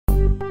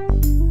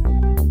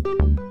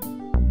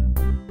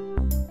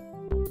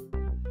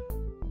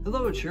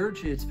Hello,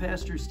 church. It's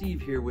Pastor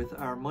Steve here with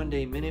our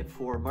Monday Minute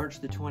for March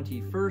the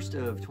 21st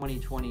of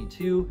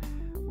 2022.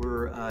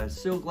 We're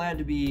so glad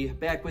to be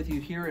back with you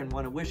here and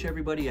want to wish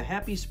everybody a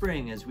happy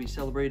spring as we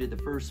celebrated the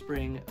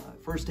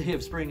first day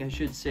of spring, I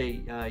should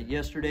say,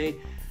 yesterday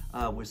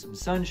with some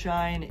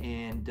sunshine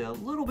and a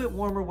little bit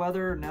warmer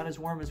weather. Not as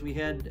warm as we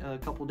had a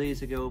couple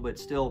days ago, but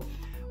still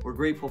we're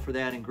grateful for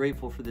that and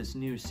grateful for this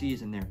new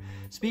season there.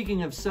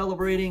 Speaking of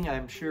celebrating,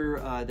 I'm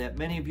sure that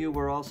many of you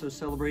were also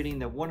celebrating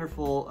the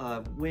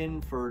wonderful win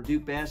for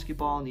Duke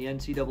basketball in the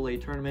NCAA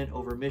tournament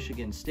over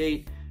Michigan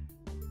State.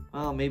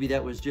 Well, maybe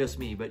that was just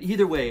me, but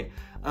either way,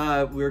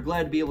 we're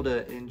glad to be able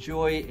to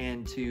enjoy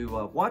and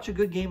to watch a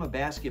good game of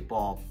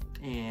basketball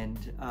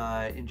and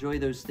enjoy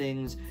those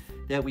things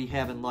that we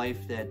have in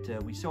life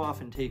that we so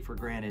often take for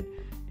granted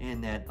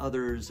and that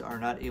others are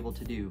not able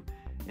to do.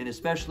 And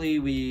especially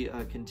we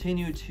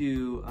continue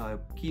to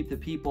keep the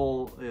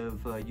people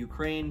of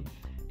Ukraine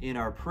in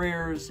our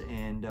prayers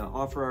and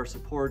offer our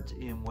support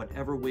in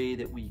whatever way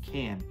that we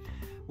can.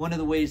 One of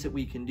the ways that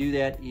we can do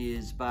that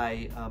is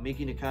by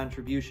making a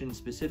contribution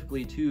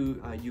specifically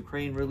to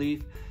Ukraine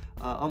relief.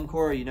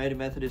 UMCOR, United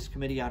Methodist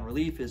Committee on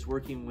Relief, is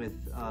working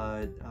with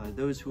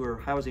those who are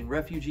housing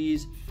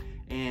refugees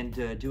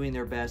and doing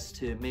their best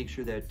to make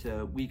sure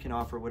that we can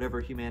offer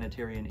whatever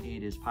humanitarian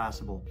aid is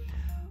possible.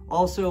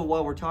 Also,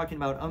 while we're talking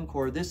about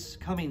UMCOR, this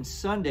coming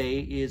Sunday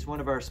is one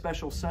of our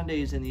special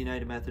Sundays in the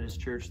United Methodist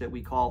Church that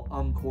we call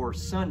UMCOR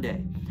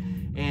Sunday.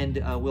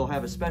 And we'll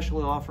have a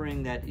special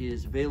offering that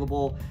is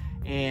available,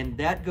 and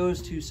that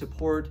goes to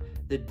support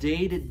the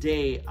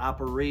day-to-day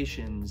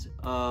operations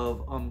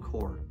of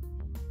UMCOR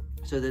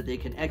so that they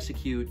can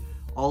execute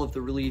all of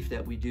the relief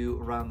that we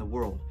do around the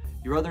world.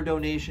 Your other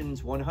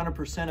donations,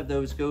 100% of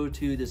those go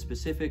to the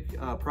specific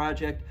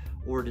project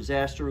or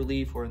disaster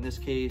relief, or in this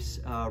case,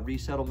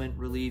 resettlement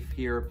relief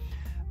here.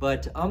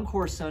 But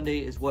UMCOR Sunday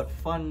is what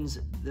funds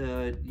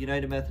the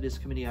United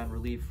Methodist Committee on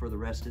Relief for the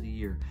rest of the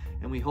year.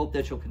 And we hope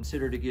that you'll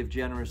consider to give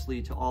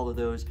generously to all of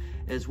those,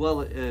 as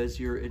well as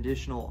your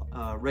additional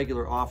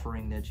regular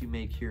offering that you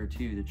make here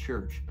to the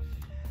church.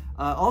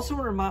 Also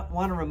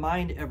want to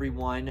remind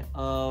everyone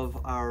of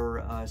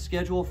our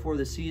schedule for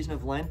the season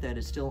of Lent that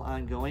is still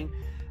ongoing.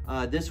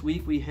 This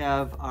week we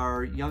have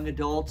our young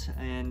adult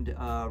and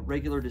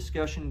regular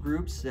discussion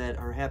groups that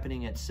are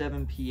happening at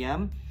 7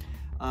 p.m.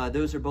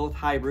 Those are both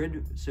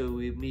hybrid, so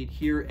we meet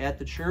here at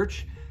the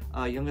church.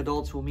 Young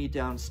adults will meet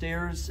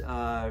downstairs.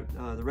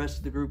 The rest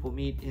of the group will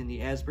meet in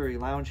the Asbury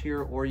Lounge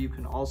here, or you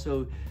can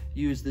also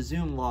use the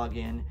Zoom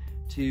login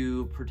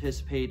to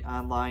participate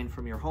online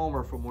from your home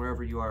or from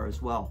wherever you are as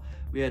well.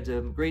 We had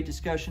some great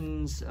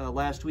discussions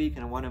last week,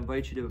 and I want to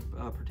invite you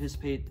to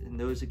participate in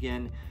those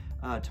again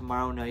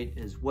tomorrow night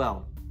as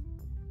well.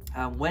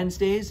 On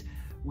Wednesdays,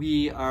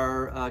 we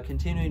are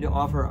continuing to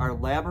offer our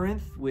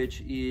Labyrinth,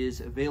 which is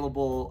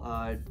available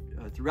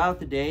throughout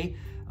the day.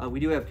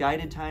 We do have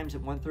guided times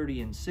at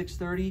 1:30 and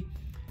 6:30.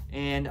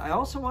 And I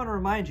also want to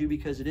remind you,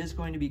 because it is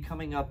going to be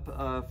coming up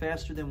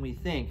faster than we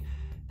think,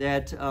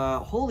 that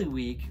Holy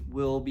Week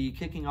will be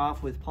kicking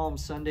off with Palm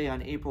Sunday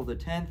on April the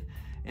 10th.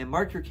 And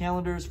mark your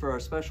calendars for our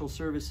special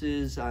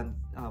services on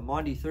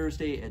Maundy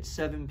Thursday at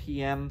 7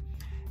 p.m.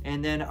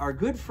 And then our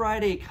Good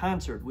Friday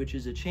concert, which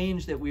is a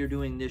change that we are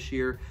doing this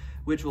year,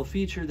 which will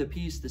feature the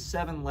piece, The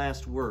Seven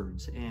Last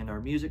Words. And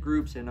our music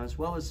groups, and as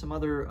well as some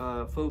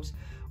other folks,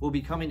 will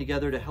be coming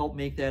together to help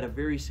make that a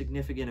very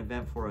significant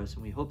event for us.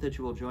 And we hope that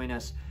you will join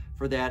us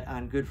for that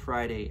on Good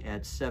Friday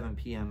at 7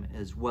 p.m.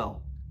 as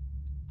well.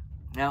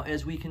 Now,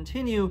 as we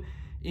continue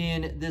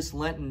in this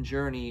Lenten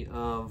journey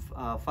of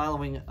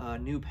following a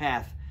new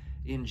path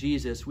in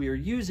Jesus, we are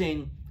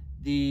using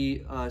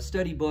the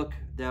study book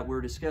that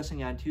we're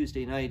discussing on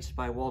Tuesday nights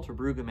by Walter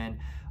Brueggemann,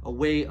 A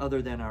Way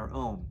Other Than Our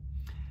Own.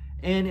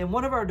 And in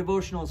one of our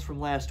devotionals from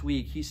last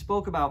week, he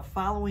spoke about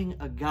following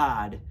a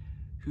God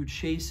who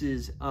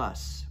chases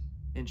us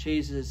and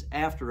chases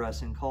after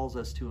us and calls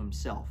us to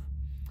himself.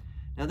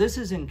 Now, this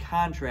is in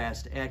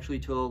contrast, actually,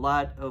 to a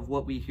lot of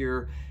what we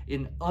hear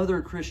in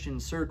other Christian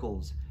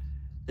circles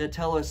that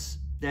tell us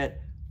that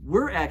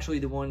we're actually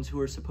the ones who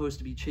are supposed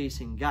to be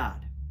chasing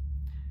God.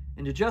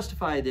 And to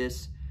justify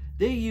this,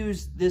 they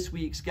use this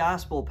week's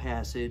gospel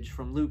passage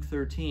from Luke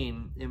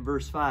 13 in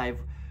verse 5,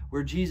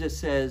 where Jesus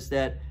says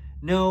that,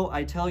 "No,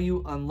 I tell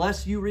you,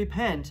 unless you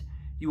repent,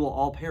 you will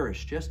all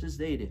perish, just as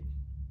they did."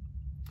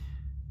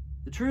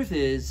 The truth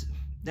is,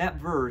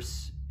 that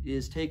verse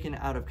is taken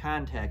out of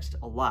context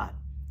a lot.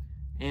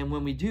 And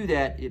when we do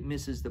that, it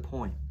misses the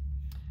point.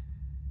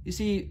 You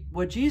see,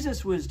 what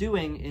Jesus was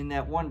doing in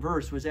that one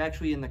verse was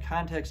actually in the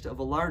context of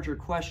a larger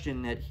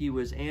question that he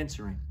was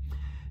answering.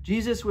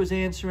 Jesus was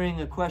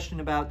answering a question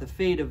about the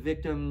fate of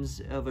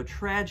victims of a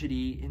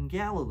tragedy in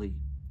Galilee.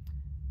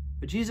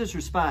 But Jesus'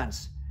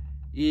 response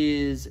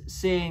is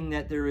saying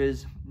that there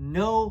is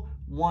no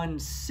one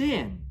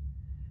sin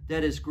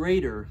that is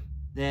greater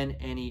than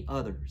any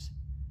others.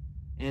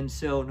 And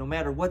so no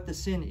matter what the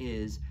sin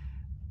is,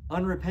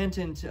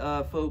 unrepentant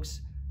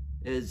folks,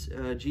 as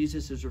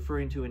Jesus is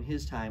referring to in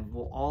his time,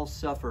 will all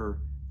suffer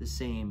the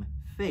same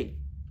fate.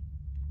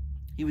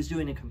 He was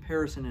doing a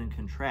comparison and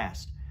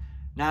contrast,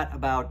 not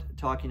about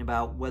talking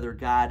about whether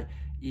God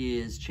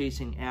is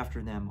chasing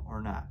after them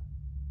or not.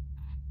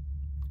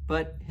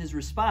 But his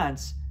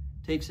response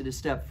takes it a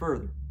step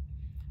further.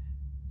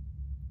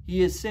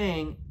 He is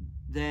saying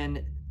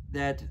then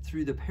that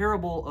through the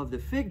parable of the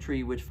fig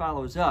tree, which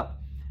follows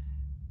up,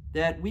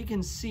 that we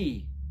can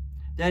see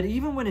that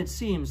even when it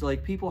seems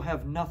like people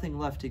have nothing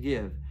left to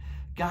give,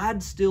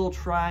 God still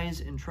tries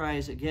and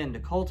tries again to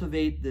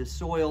cultivate the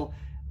soil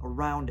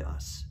around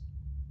us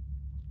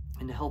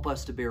and to help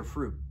us to bear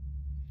fruit.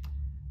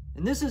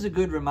 And this is a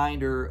good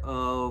reminder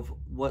of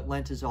what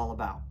Lent is all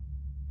about.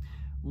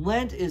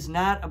 Lent is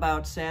not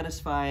about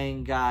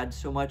satisfying God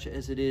so much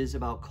as it is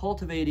about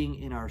cultivating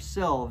in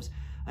ourselves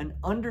an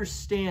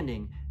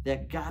understanding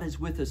that God is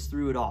with us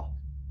through it all,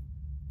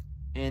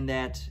 and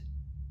that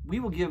we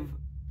will give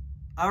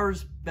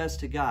ours best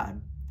to God,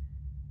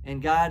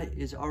 and God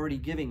is already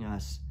giving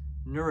us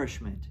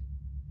nourishment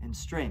and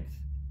strength,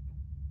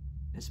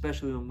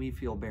 especially when we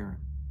feel barren.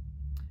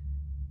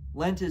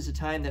 Lent is a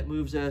time that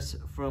moves us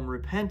from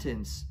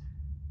repentance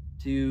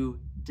to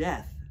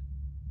death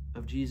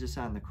of Jesus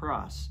on the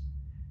cross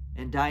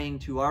and dying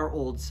to our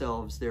old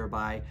selves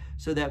thereby,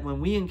 so that when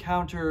we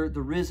encounter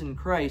the risen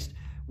Christ,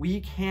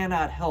 we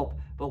cannot help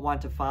but want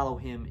to follow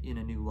him in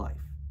a new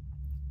life.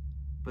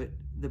 But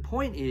the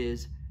point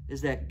is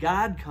that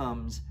God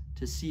comes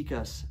to seek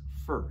us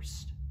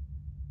first.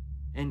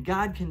 And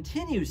God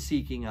continues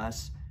seeking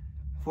us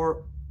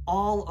for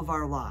all of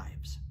our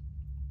lives.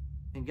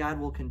 And God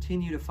will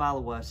continue to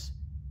follow us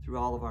through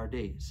all of our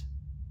days.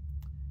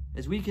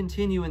 As we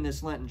continue in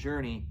this Lenten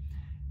journey,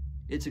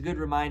 it's a good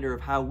reminder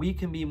of how we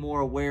can be more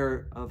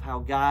aware of how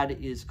God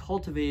is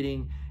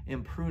cultivating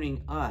and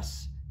pruning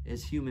us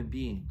as human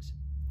beings,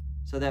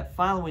 so that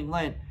following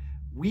Lent,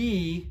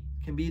 we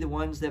can be the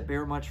ones that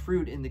bear much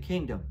fruit in the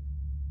kingdom,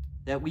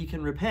 that we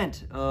can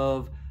repent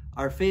of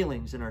our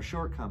failings and our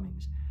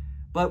shortcomings,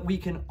 but we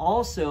can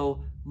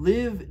also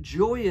live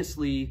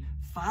joyously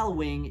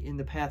following in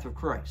the path of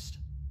Christ.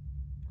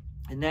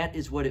 And that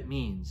is what it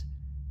means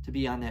to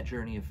be on that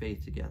journey of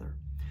faith together.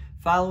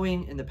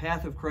 Following in the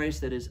path of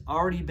Christ that has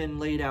already been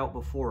laid out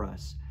before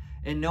us,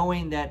 and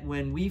knowing that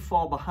when we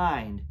fall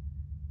behind,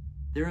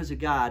 there is a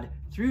God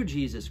through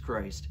Jesus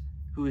Christ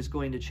who is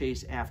going to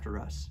chase after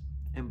us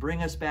and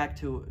bring us back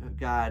to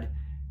God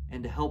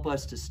and to help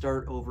us to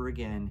start over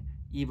again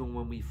even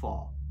when we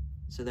fall,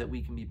 so that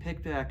we can be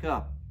picked back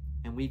up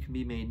and we can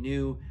be made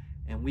new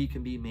and we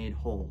can be made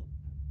whole,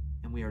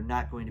 and we are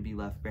not going to be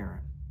left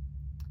barren.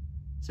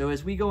 So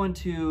as we go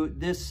into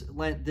this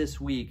Lent this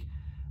week,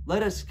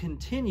 let us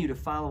continue to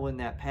follow in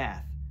that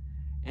path,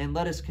 and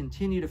let us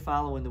continue to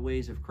follow in the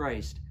ways of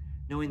Christ,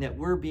 knowing that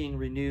we're being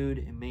renewed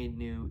and made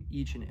new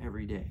each and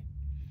every day.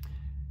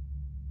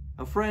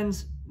 Now,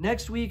 friends,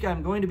 next week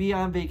I'm going to be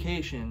on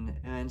vacation,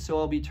 and so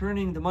I'll be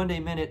turning the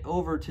Monday Minute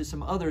over to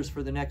some others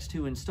for the next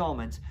 2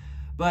 installments.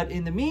 But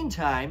in the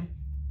meantime,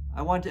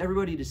 I want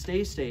everybody to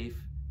stay safe,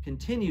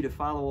 continue to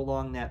follow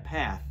along that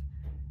path,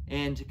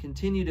 and to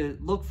continue to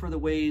look for the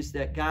ways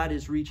that God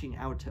is reaching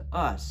out to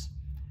us,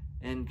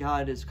 and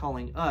God is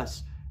calling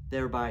us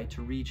thereby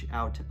to reach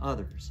out to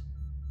others.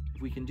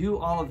 If we can do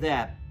all of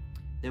that,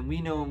 then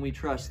we know and we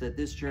trust that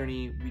this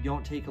journey we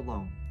don't take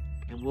alone,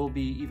 and we'll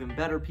be even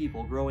better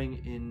people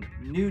growing in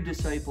new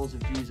disciples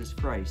of Jesus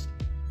Christ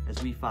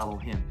as we follow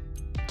him.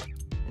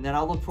 And then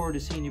I'll look forward to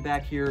seeing you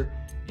back here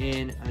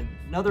in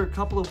another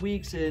couple of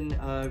weeks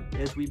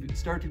as we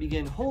start to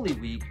begin Holy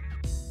Week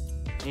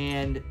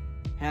and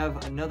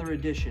have another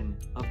edition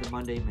of the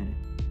Monday Minute.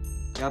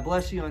 God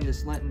bless you on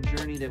this Lenten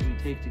journey that we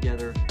take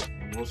together,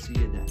 and we'll see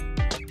you then.